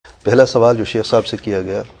پہلا سوال جو شیخ صاحب سے کیا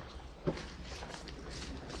گیا،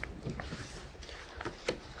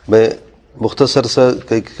 میں مختصر سا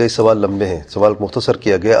کئی سوال لمبے ہیں، سوال مختصر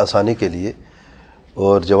کیا گیا آسانی کے لیے،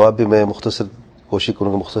 اور جواب بھی میں مختصر کوشش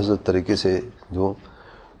کروں گا مختصر طریقے سے دوں،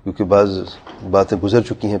 کیونکہ بعض باتیں گزر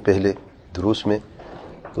چکی ہیں پہلے دروس میں،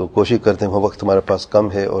 تو کوشش کرتے ہیں، وقت ہمارے پاس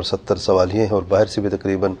کم ہے اور 70 سوال ہی ہیں، اور باہر سے بھی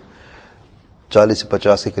تقریباً 40 سے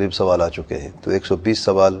 50 کے قریب سوال آ چکے ہیں، تو 120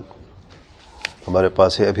 سوال ہمارے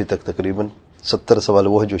پاس ہے ابھی تک۔ تقریباً 70 سوال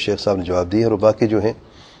وہ ہے جو شیخ صاحب نے جواب دیے، اور باقی جو ہیں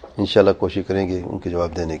انشاءاللہ کوشش کریں گے ان کے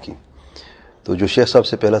جواب دینے کی۔ تو جو شیخ صاحب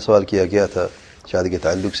سے پہلا سوال کیا گیا تھا شادی کے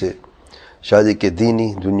تعلق سے، شادی کے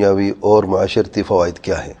دینی، دنیاوی اور معاشرتی فوائد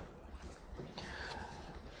کیا ہیں؟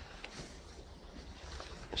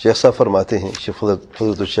 شیخ صاحب فرماتے ہیں،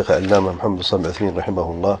 فضلۃ الشیخ علامہ محمد صلی عثمین رحمہ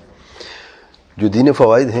اللہ، جو دینی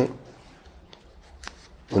فوائد ہیں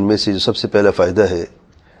ان میں سے جو سب سے پہلا فائدہ ہے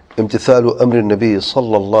امتثال امر النبی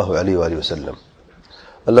صلی اللہ علیہ وآلہ وسلم،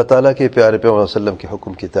 اللہ تعالیٰ کے پیارے پیغمبر صلی اللہ علیہ وسلم کے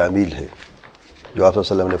حکم کی تعمیل ہے، جو آپ صلی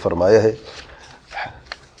اللہ علیہ وسلم نے فرمایا ہے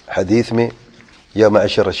حدیث میں، یا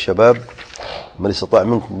معشر الشباب من استطاع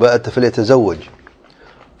منکم الباءۃ فلیتزوج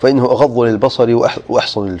فإنه اغض للبصر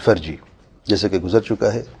واحصن للفرج، جیسے کہ گزر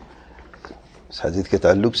چکا ہے اس حدیث کے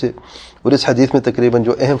تعلق سے، اور اس حدیث میں تقریباً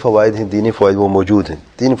جو اہم فوائد ہیں، دینی فوائد، وہ موجود ہیں۔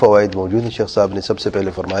 3 فوائد موجود ہیں، شیخ صاحب نے سب سے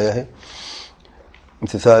پہلے فرمایا ہے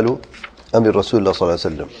امتثال امر رسول اللہ صلی اللہ علیہ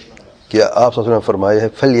وسلم، کہ آپ صلی اللہ علیہ وسلم نے فرمایا ہے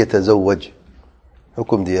فلیتزوج،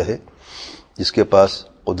 حکم دیا ہے جس کے پاس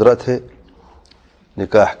قدرت ہے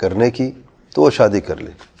نکاح کرنے کی تو وہ شادی کر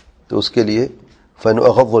لے، تو اس کے لیے فإنه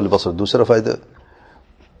اغض للبصر، دوسرا فائدہ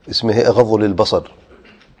اس میں ہے اغض للبصر،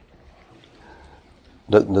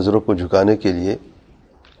 نظروں کو جھکانے کے لیے،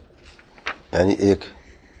 یعنی ایک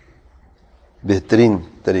بہترین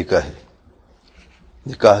طریقہ ہے،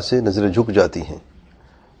 نکاح سے نظریں جھک جاتی ہیں،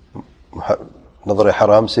 نظر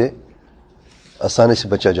حرام سے آسانی سے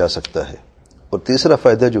بچا جا سکتا ہے۔ اور تیسرا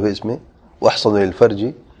فائدہ جو ہے اس میں واحصن للفرج،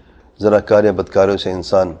 زناکاریاں بدکاریوں سے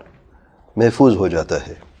انسان محفوظ ہو جاتا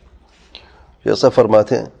ہے۔ ایسا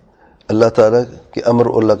فرماتے ہیں اللہ تعالیٰ کے امر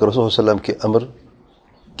اور اللہ کے رسول صلی اللہ علیہ وسلم کے امر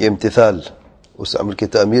کے امتثال، اس عمل کی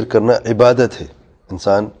تعمیر کرنا عبادت ہے،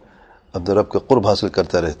 انسان اپنے رب کا قرب حاصل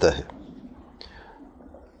کرتا رہتا ہے،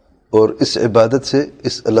 اور اس عبادت سے،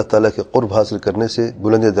 اس اللہ تعالیٰ کے قرب حاصل کرنے سے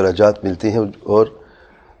بلند درجات ملتی ہیں، اور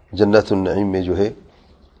جنت النعیم میں جو ہے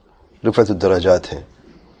رفعت الدرجات ہیں۔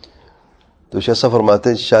 تو شیخ فرماتے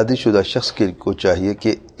ہیں شادی شدہ شخص کو چاہیے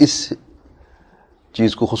کہ اس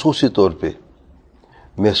چیز کو خصوصی طور پہ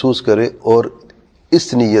محسوس کرے اور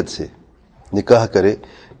اس نیت سے نکاح کرے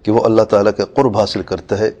کہ وہ اللہ تعالیٰ کا قرب حاصل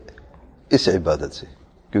کرتا ہے اس عبادت سے،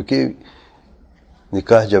 کیونکہ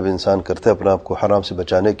نکاح جب انسان کرتا ہے اپنے آپ کو حرام سے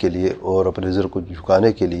بچانے کے لیے اور اپنے نظر کو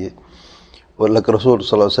جھکانے کے لیے، اور اللہ کے رسول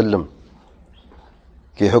صلی اللہ علیہ وسلم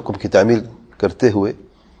کے حکم کی تعمیل کرتے ہوئے،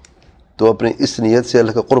 تو اپنی اس نیت سے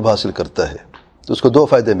اللہ کا قرب حاصل کرتا ہے، تو اس کو 2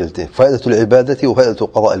 فائدے ملتے ہیں، فائدۃ العبادت و فائدۃ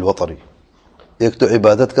قضاء الوطر۔ ایک تو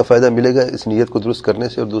عبادت کا فائدہ ملے گا اس نیت کو درست کرنے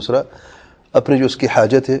سے، اور دوسرا اپنی جو اس کی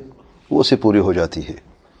حاجت ہے وہ اسے پوری ہو جاتی ہے۔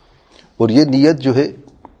 اور یہ نیت جو ہے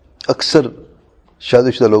اکثر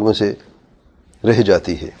شادی شدہ لوگوں سے رہ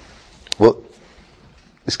جاتی ہے، وہ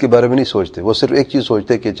اس کے بارے میں نہیں سوچتے، وہ صرف ایک چیز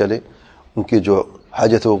سوچتے کہ چلے ان کی جو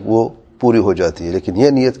حاجت ہو وہ پوری ہو جاتی ہے، لیکن یہ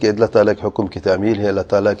نیت کہ اللہ تعالیٰ کے حکم کی تعمیل ہے، اللہ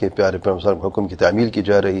تعالیٰ کے پیارے پیغمبر صلی اللہ علیہ وسلم کے حکم کی تعمیل کی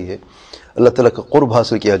جا رہی ہے، اللہ تعالیٰ کا قرب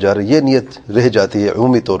حاصل کیا جا رہا ہے، یہ نیت رہ جاتی ہے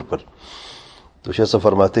عمومی طور پر۔ تو شیخ صاحب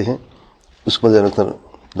فرماتے ہیں اس کو ذہن رکھنا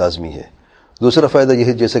لازمی ہے۔ دوسرا فائدہ یہ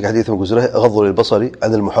ہے جیسے کہ حدیث میں گزرا ہے اغض للبصر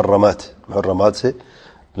عن المحرمات، محرمات سے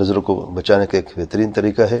نظروں کو بچانے کا ایک بہترین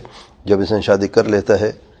طریقہ ہے۔ جب انسان شادی کر لیتا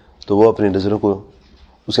ہے تو وہ اپنی نظروں کو،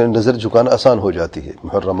 اس کی نظر جھکانا آسان ہو جاتی ہے،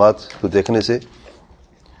 محرمات کو دیکھنے سے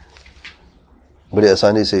بڑی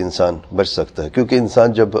آسانی سے انسان بچ سکتا ہے، کیونکہ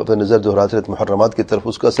انسان جب اپنی نظر دہراتے رہتے محرمات کی طرف،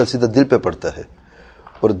 اس کا اثر سیدھا دل پہ پڑتا ہے،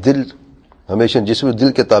 اور دل ہمیشہ جسم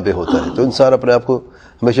دل کے تابع ہوتا ہے، تو انسان اپنے آپ کو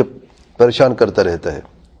ہمیشہ پریشان کرتا رہتا ہے۔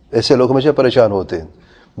 ایسے لوگ ہمیشہ پریشان ہوتے ہیں،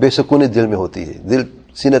 بے سکونی دل میں ہوتی ہے، دل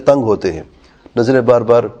سینے تنگ ہوتے ہیں، نظریں بار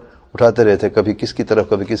بار اٹھاتے رہتے ہیں، کبھی کس کی طرف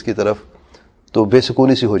کبھی کس کی طرف، تو بے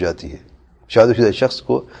سکونی سی ہو جاتی ہے۔ شادی شدہ شخص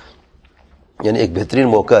کو یعنی ایک بہترین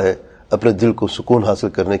موقع ہے اپنے دل کو سکون حاصل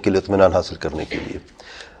کرنے کے لیے، اطمینان حاصل کرنے کے لیے۔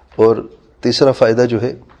 اور تیسرا فائدہ جو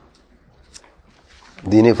ہے،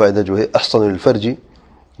 دینی فائدہ جو ہے احسن الفرج،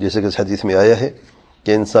 جیسے کہ اس حدیث میں آیا ہے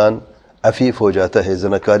کہ انسان عفیف ہو جاتا ہے،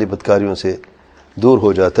 زناکاری بدکاریوں سے دور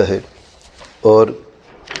ہو جاتا ہے، اور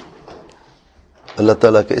اللہ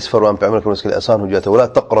تعالیٰ کے اس فرمان پہ عمل کرنا اس کے لیے آسان ہو جاتا ہے۔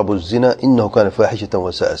 وَلَا تَقْرَبُوا الزِّنَا إِنَّهُ كَانَ فَاحِشَةً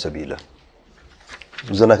وَسَاءَ سَبِيلًا،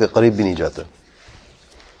 زنا کے قریب بھی نہیں جاتا۔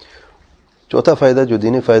 چوتھا فائدہ جو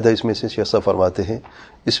دینی فائدہ اس میں سے شیخ صاحب فرماتے ہیں،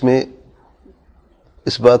 اس میں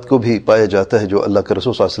اس بات کو بھی پایا جاتا ہے جو اللہ کے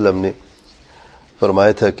رسول صلی اللہ علیہ وسلم نے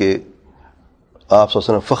فرمایا تھا کہ آپ صلی اللہ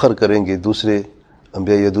علیہ وسلم فخر کریں گے دوسرے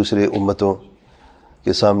انبیاء یا دوسرے امتوں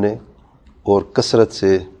کے سامنے، اور کثرت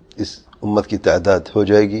سے اس امت کی تعداد ہو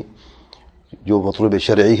جائے گی جو مطلوب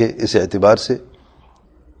شرعی ہے اس اعتبار سے.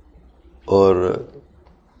 اور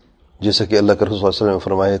جیسا کہ اللہ کے رسول صلی اللہ علیہ وسلم نے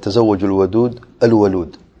فرمایا تزوج الودود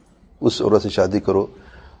الولود، اس عورت سے شادی کرو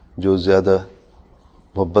جو زیادہ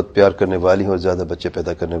محبت پیار کرنے والی ہیں اور زیادہ بچے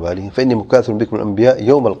پیدا کرنے والی ہیں. فإني مكاثر بكم الأنبياء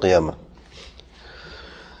يوم القيامة.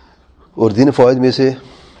 اور دین فوائد میں سے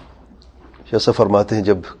ایسا فرماتے ہیں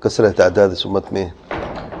جب کثرت تعداد اس امت میں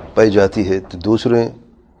پائی جاتی ہے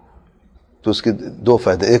تو اس کے دو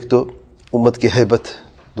فائدے. ایک تو امت کی ہیبت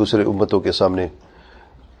دوسرے امتوں کے سامنے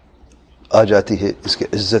آ جاتی ہے، اس کے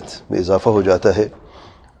عزت میں اضافہ ہو جاتا ہے.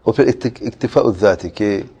 اور پھر اکتفاء الذات، کہ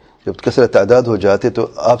جب کثرت تعداد ہو جاتے تو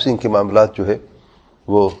آپسی ان کے معاملات جو ہے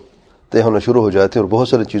وہ طے ہونا شروع ہو جاتے ہیں اور بہت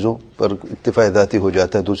ساری چیزوں پر اکتفاء ذاتی ہو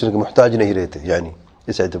جاتا ہے، دوسرے کے محتاج نہیں رہتے. یعنی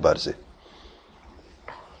اس اعتبار سے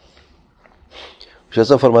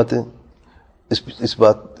ایسا فرماتے ہیں. اس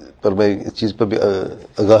بات پر میں اس چیز پر بھی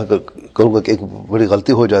آگاہ کروں گا کہ ایک بڑی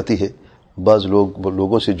غلطی ہو جاتی ہے بعض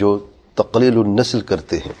لوگوں سے جو تقلیل النسل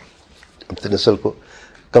کرتے ہیں، اپنی نسل کو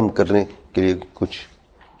کم کرنے کے لیے کچھ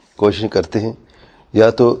کوششیں کرتے ہیں، یا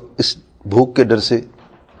تو اس بھوک کے ڈر سے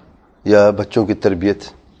یا بچوں کی تربیت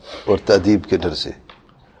اور تادیب کے ڈر سے،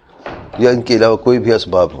 یا ان کے علاوہ کوئی بھی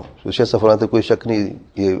اسباب ہوں. تو شیخ فرماتے کوئی شک نہیں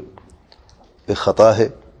یہ ایک خطا ہے،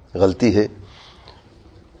 غلطی ہے.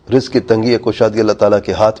 رزق کی تنگی یا کشادگی اللہ تعالیٰ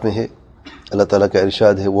کے ہاتھ میں ہے. اللہ تعالیٰ کا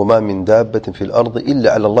ارشاد ہے وَمَا مِن دَابَّةٍ فِي الْأَرْضِ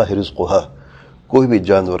إِلَّا عَلَى اللَّهِ رِزْقُهَا. کوئی بھی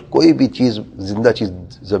جانور، کوئی بھی چیز، زندہ چیز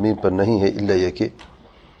زمین پر نہیں ہے الا یہ کہ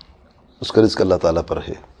اس کا رزق اللہ تعالیٰ پر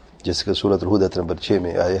ہے. جیسے کہ سورۃ الہود نمبر 6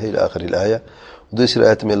 میں آیا ہے آخر الآیہ. دوسری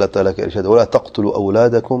آیت میں اللہ تعالیٰ کا ارشاد وَلَا تَقْتُلُوا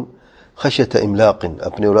أَوْلَادَكُمْ خَشْيَةَ إِمْلَاقٍ.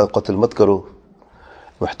 اپنے اولاد قتل مت کرو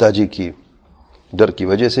محتاجی کی ڈر کی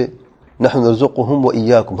وجہ سے. نحن نرزقهم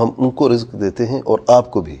وإياكم، ہم ان کو رزق دیتے ہیں اور آپ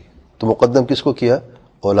کو بھی. تو مقدم کس کو کیا؟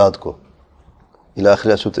 اولاد کو.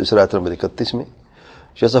 الاخر سورۃ اسراء نمبر 31 میں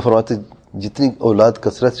شیخ فرماتے جتنی اولاد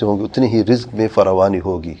کثرت سے ہوں گی اتنی ہی رزق میں فراوانی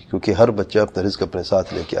ہوگی، کیونکہ ہر بچہ اپنا رزق اپنے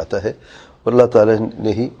ساتھ لے کے آتا ہے اور اللہ تعالیٰ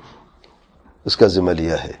نے ہی اس کا ذمہ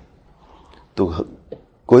لیا ہے. تو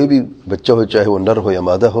کوئی بھی بچہ ہو چاہے وہ نر ہو یا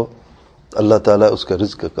مادہ ہو، اللہ تعالیٰ اس کا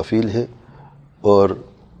رزق کا کفیل ہے اور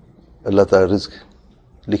اللہ تعالیٰ رزق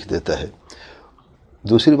لکھ دیتا ہے.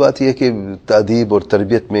 دوسری بات یہ کہ تادیب اور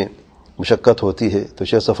تربیت میں مشقت ہوتی ہے. تو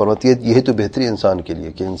شیخ صاحب فرماتی ہے یہی تو بہتری انسان کے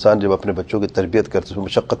لیے کہ انسان جب اپنے بچوں کی تربیت کرتا ہے اس میں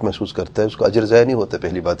مشقت محسوس کرتا ہے، اس کا اجر ضائع نہیں ہوتا.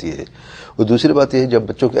 پہلی بات یہ ہے. اور دوسری بات یہ ہے جب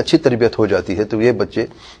بچوں کی اچھی تربیت ہو جاتی ہے تو یہ بچے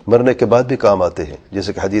مرنے کے بعد بھی کام آتے ہیں.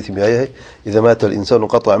 جیسے کہ حدیث میں آیا ہے اذا مات الانسان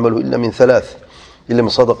انقطع عمله الا من ثلاث الا من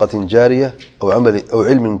صدقه جاريه او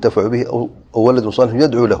علم ينتفع به او ولد صالح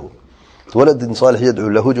يدعو له. تو ولد صالح يدعو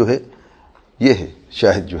له جو ہے یہ ہے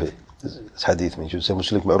شاہد جو ہے اس حدیث میں، جو سے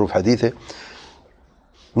مسلم معروف حدیث ہے.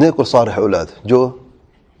 نیک اور صالح اولاد جو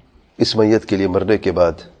اس میت کے لیے مرنے کے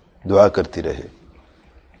بعد دعا کرتی رہے،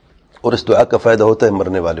 اور اس دعا کا فائدہ ہوتا ہے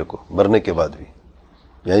مرنے والے کو مرنے کے بعد بھی.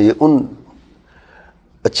 یعنی یہ ان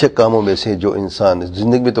اچھے کاموں میں سے جو انسان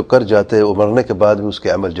زندگی میں تو کر جاتے ہیں اور مرنے کے بعد بھی اس کے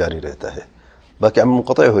عمل جاری رہتا ہے. باقی عمل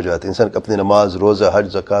منقطع ہو جاتے ہیں. انسان اپنی نماز، روزہ،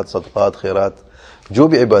 حج، زکوٰۃ، صدقات، خیرات، جو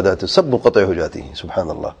بھی عبادات ہیں سب منقطع ہو جاتی ہیں. سبحان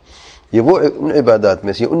اللہ. یہ وہ ان عبادات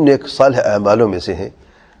میں سے، ان نیک صالح اعمالوں میں سے ہیں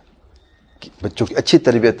کہ بچوں کی اچھی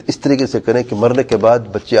تربیت اس طریقے سے کریں کہ مرنے کے بعد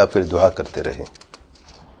بچے آپ پھر دعا کرتے رہیں.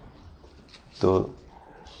 تو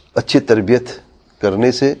اچھی تربیت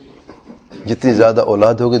کرنے سے جتنی زیادہ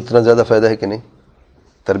اولاد ہوگی اتنا زیادہ فائدہ ہے کہ نہیں؟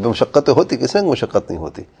 تربیت مشقت تو ہوتی، کس نے مشقت نہیں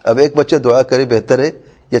ہوتی. اب ایک بچے دعا کرے بہتر ہے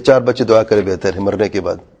یا 4 بچے دعا کرے بہتر ہے مرنے کے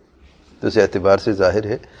بعد؟ تو اس اعتبار سے ظاہر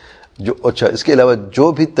ہے جو اچھا. اس کے علاوہ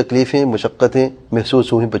جو بھی تکلیفیں مشقتیں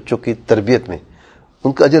محسوس ہوئیں بچوں کی تربیت میں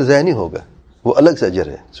ان کا اجر ضائع نہیں ہوگا، وہ الگ سے اجر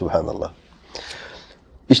ہے. سبحان اللہ.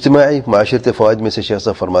 اجتماعی معاشرتی فوائد میں سے شیخ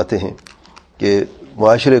صاحب فرماتے ہیں کہ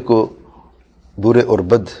معاشرے کو برے اور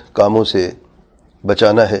بد کاموں سے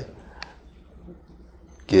بچانا ہے،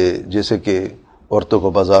 کہ جیسے کہ عورتوں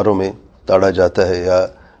کو بازاروں میں تاڑا جاتا ہے یا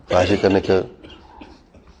فحاشی کرنے کا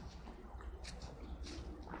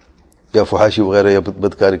یا فحاشی وغیرہ یا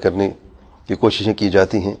بدکاری کرنے کی کوششیں کی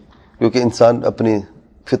جاتی ہیں، کیونکہ انسان اپنی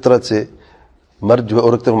فطرت سے مرد جو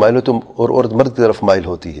عورت طرف مائل ہوتی ہے اور عورت مرد کی طرف مائل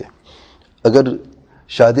ہوتی ہے. اگر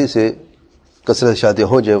شادی سے کثرت شادیاں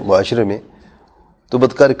ہو جائے معاشرے میں تو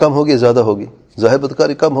بدکاری کم ہوگی زیادہ ہوگی؟ ظاہر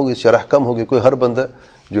بدکاری کم ہوگی، شرح کم ہوگی. کوئی ہر بندہ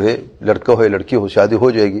جو ہے لڑکا ہو یا لڑکی ہو شادی ہو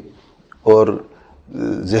جائے گی اور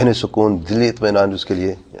ذہنی سکون دلی اطمینان اس کے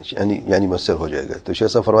لیے یعنی میسر ہو جائے گا. تو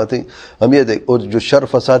شیخ صاحب فرماتے ہیں ہم یہ دیکھ اور جو شر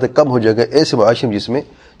فساد کم ہو جائے گا ایسے معاشرے میں جس میں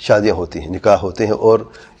شادیاں ہوتی ہیں نکاح ہوتے ہیں اور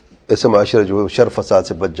ایسے معاشرہ جو ہے شر فساد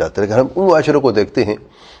سے بچ جاتا ہے. لیکن ہم ان معاشروں کو دیکھتے ہیں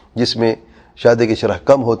جس میں شادی کی شرح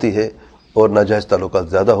کم ہوتی ہے اور ناجائز تعلقات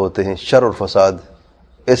زیادہ ہوتے ہیں. شر اور فساد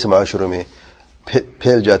ایسے معاشروں میں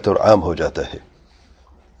پھیل جاتا ہے اور عام ہو جاتا ہے.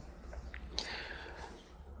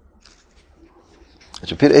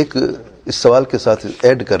 اچھا پھر ایک اس سوال کے ساتھ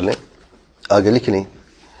ایڈ کر لیں آگے لکھ لیں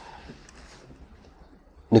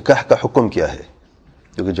نکاح کا حکم کیا ہے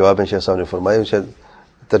کیونکہ جواب میں شیخ صاحب نے فرمایا شاید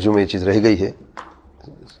ترجمہ یہ چیز رہ گئی ہے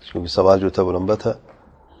کیونکہ سوال جو تھا وہ لمبا تھا.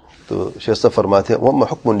 تو شیخ صاحب فرماتے ہیں وَمَا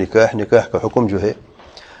حُكْمُ النِّكَاحِ نکاح کا حکم جو ہے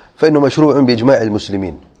فَإِنَّهُ مَشْرُوعٌ بِإِجْمَاعِ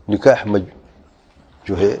الْمُسْلِمِينَ نکاح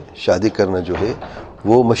جو ہے شادی کرنا جو ہے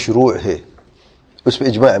وہ مشروع ہے اس پہ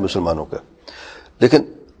اجماع ہے مسلمانوں کا. لیکن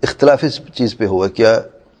اختلاف اس چیز پہ ہوا کیا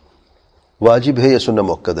واجب ہے یا سنہ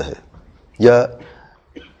مؤکدہ ہے یا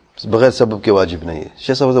بغیر سبب کے واجب نہیں ہے.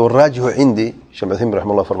 شیخ صاحب والراجح عندی شمعیم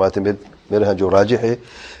رحمہ اللہ فرماتے ہیں میرے ہاں جو راجح ہے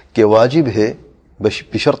کہ واجب ہے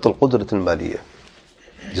بشرط القدرت المالیہ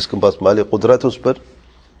جس کے پاس مالی قدرت اس پر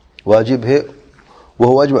واجب ہے وہ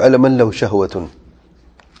واجب علی من له شہوۃ.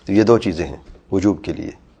 تو یہ دو چیزیں ہیں وجوب کے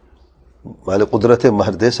لیے مالی قدرت ہے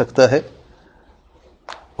مہر دے سکتا ہے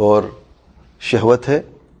اور شہوت ہے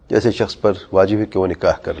جیسے شخص پر واجب ہے کہ وہ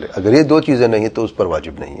نکاح کر لے. اگر یہ دو چیزیں نہیں تو اس پر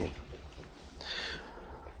واجب نہیں ہے.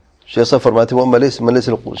 شیخ صاحب فرماتے ہیں من لیس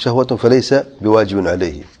شہوۃ فلیس بواجب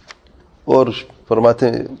علیہ. اور فرماتے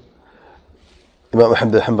ہیں امام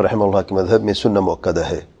احمد حنبل رحمہ اللہ کے مذہب میں سنہ مؤکدہ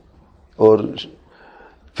ہے اور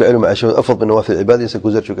فعل مع شہوۃ افضل من نوافل العباد سے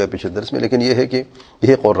گزر چکا ہے پچھلے درس میں. لیکن یہ ہے کہ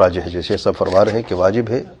یہ قول راجح ہے جیسے شیخ صاحب فرما رہے ہیں کہ واجب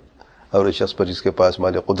ہے اور اس شخص پر جس کے پاس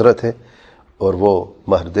مالی قدرت ہے اور وہ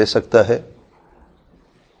مہر دے سکتا ہے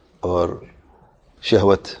اور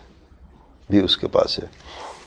شہوت بھی اس کے پاس ہے.